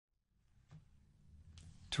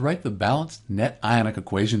To write the balanced net ionic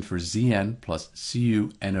equation for Zn plus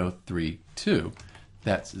CuNO3 2,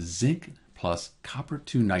 that's zinc plus copper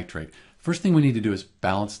 2 nitrate. First thing we need to do is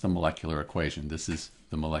balance the molecular equation. This is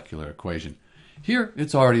the molecular equation. Here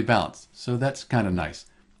it's already balanced, so that's kind of nice.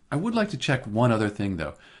 I would like to check one other thing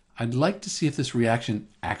though. I'd like to see if this reaction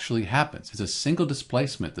actually happens. It's a single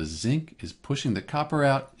displacement. The zinc is pushing the copper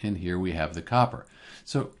out, and here we have the copper.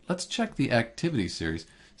 So let's check the activity series,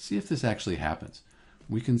 see if this actually happens.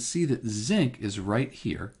 We can see that zinc is right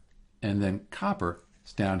here, and then copper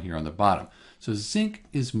is down here on the bottom. So zinc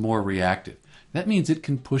is more reactive. That means it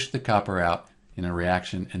can push the copper out in a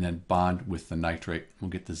reaction and then bond with the nitrate. We'll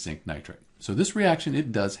get the zinc nitrate. So this reaction,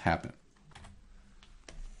 it does happen.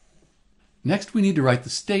 Next, we need to write the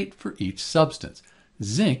state for each substance.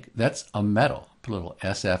 Zinc, that's a metal. Put a little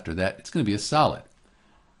S after that. It's going to be a solid.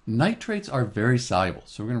 Nitrates are very soluble,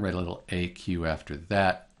 so we're going to write a little AQ after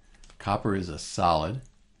that. Copper is a solid.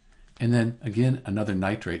 And then, again, another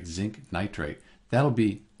nitrate, zinc nitrate. That'll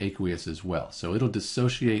be aqueous as well. So it'll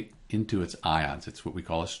dissociate into its ions. It's what we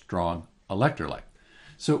call a strong electrolyte.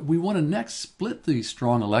 So we want to next split these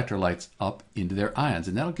strong electrolytes up into their ions,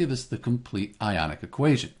 and that'll give us the complete ionic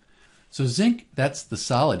equation. So zinc, that's the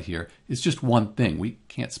solid here, is just one thing. We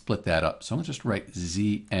can't split that up. So I'm going to just write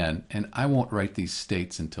Zn, and I won't write these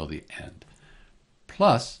states until the end.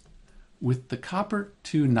 Plus, with the copper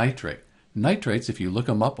 2 nitrate. Nitrates, if you look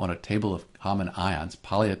them up on a table of common ions,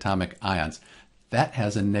 polyatomic ions, that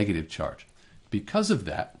has a negative charge. Because of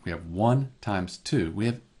that, we have 1 times 2. We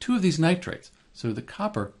have 2 of these nitrates. So the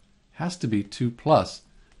copper has to be 2 plus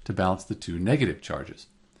to balance the 2 negative charges.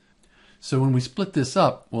 So when we split this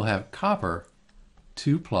up, we'll have copper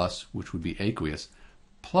 2 plus, which would be aqueous,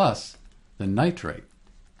 plus the nitrate,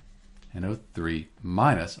 NO3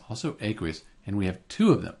 minus, also aqueous, and we have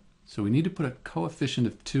 2 of them. So we need to put a coefficient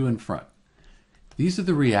of 2 in front. These are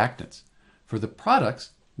the reactants. For the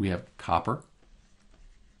products, we have copper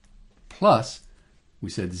plus, we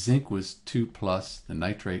said zinc was 2 plus, the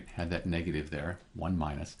nitrate had that negative there, 1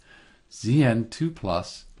 minus, Zn 2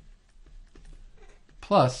 plus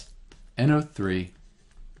NO3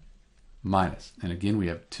 minus. And again, we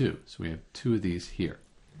have 2. So we have 2 of these here.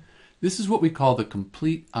 This is what we call the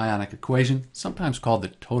complete ionic equation, sometimes called the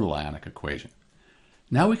total ionic equation.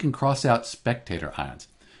 Now we can cross out spectator ions.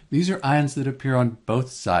 These are ions that appear on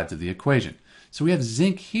both sides of the equation. So we have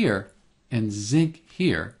zinc here and zinc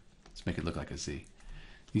here. Let's make it look like a Z.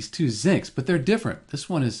 These 2 zincs, but they're different. This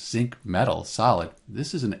one is zinc metal, solid.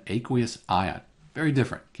 This is an aqueous ion. Very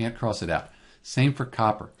different. Can't cross it out. Same for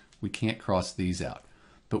copper. We can't cross these out.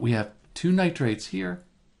 But we have 2 nitrates here,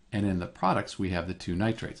 and in the products we have the 2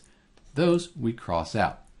 nitrates. Those we cross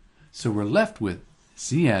out. So we're left with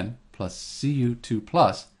Zn plus Cu2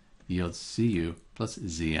 plus yields Cu plus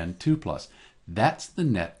Zn2 plus. That's the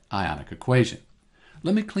net ionic equation.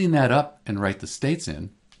 Let me clean that up and write the states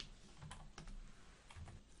in.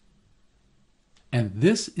 And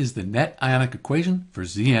this is the net ionic equation for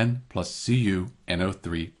Zn plus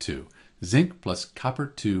CuNO3 2. Zinc plus copper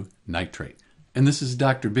 2 nitrate. And this is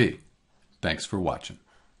Dr. B. Thanks for watching.